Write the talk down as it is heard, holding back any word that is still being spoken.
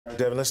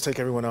Devin, let's take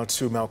everyone out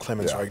to Mount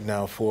Clemens right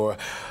now for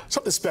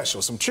something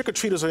special. Some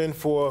trick-or-treaters are in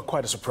for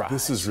quite a surprise.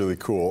 This is really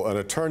cool. An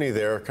attorney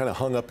there kind of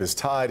hung up his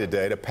tie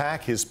today to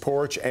pack his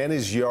porch and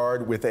his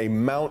yard with a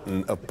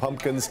mountain of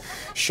pumpkins.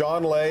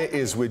 Sean Lay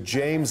is with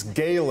James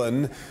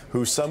Galen,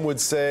 who some would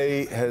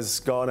say has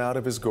gone out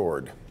of his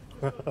gourd.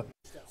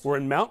 We're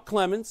in Mount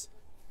Clemens.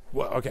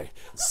 Well, okay.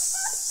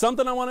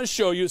 Something I want to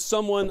show you,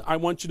 someone I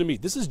want you to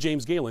meet. This is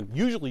James Galen.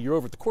 Usually you're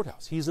over at the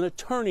courthouse. He's an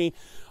attorney.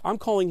 I'm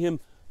calling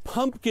him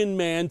Pumpkin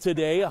Man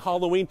today, a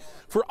Halloween,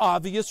 for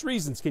obvious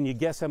reasons. Can you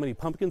guess how many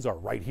pumpkins are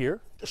right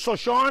here? So,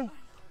 Sean,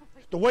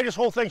 the way this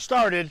whole thing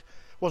started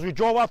was we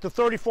drove out to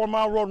 34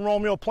 Mile Road in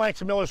Romeo,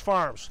 Planks and Miller's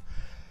Farms.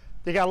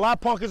 They got a lot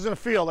of pumpkins in the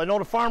field. I know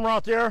the farmer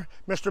out there,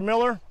 Mr.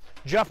 Miller,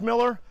 Jeff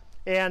Miller,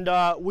 and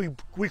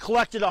we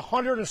collected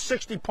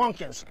 160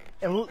 pumpkins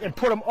and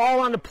put them all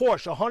on the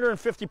porch,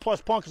 150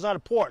 plus pumpkins on the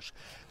porch.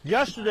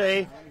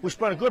 Yesterday, we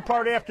spent a good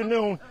part of the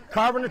afternoon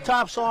carving the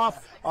tops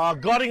off,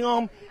 gutting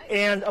them,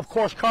 and of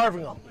course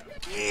carving them.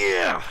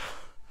 Yeah!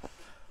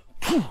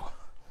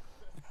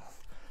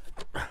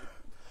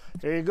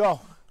 There you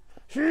go.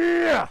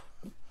 Yeah!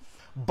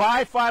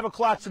 By 5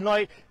 o'clock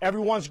tonight,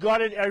 everyone's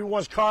gutted,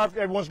 everyone's carved,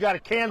 everyone's got a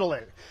candle in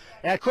it.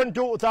 And I couldn't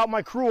do it without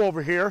my crew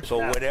over here. So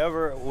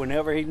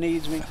whenever he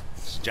needs me,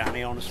 it's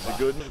Johnny on the spot.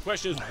 The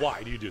question is,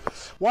 why do you do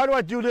this? Why do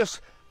I do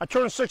this? I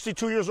turned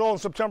 62 years old on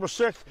September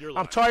 6th.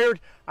 I'm tired.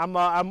 I'm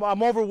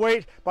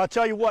overweight. But I'll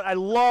tell you what, I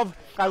love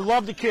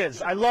the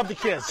kids. I love the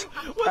kids.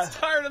 What's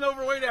tired and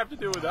overweight have to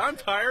do with it? I'm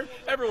tired.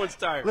 Everyone's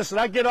tired. Listen,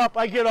 I get up.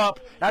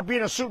 I'd be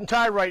in a suit and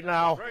tie right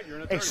now. Right, you're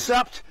an attorney.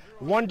 Except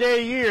one day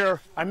a year,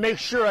 I make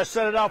sure I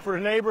set it out for the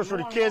neighbors, for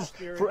the kids,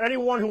 for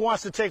anyone who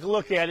wants to take a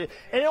look at it.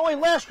 And it only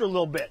lasts for a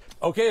little bit.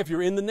 Okay, if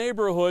you're in the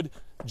neighborhood,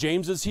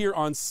 James is here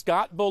on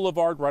Scott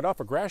Boulevard, right off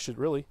of Gratiot,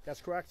 really.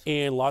 That's correct.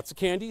 And lots of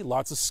candy,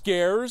 lots of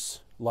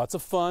scares, lots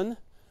of fun,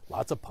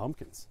 lots of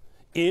pumpkins.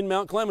 In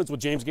Mount Clemens with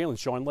James Galen,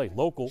 Sean Lay,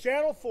 local.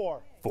 Channel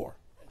 4.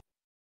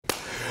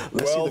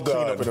 Let's see the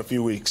cleanup done. in a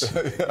few weeks.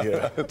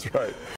 Yeah, that's right.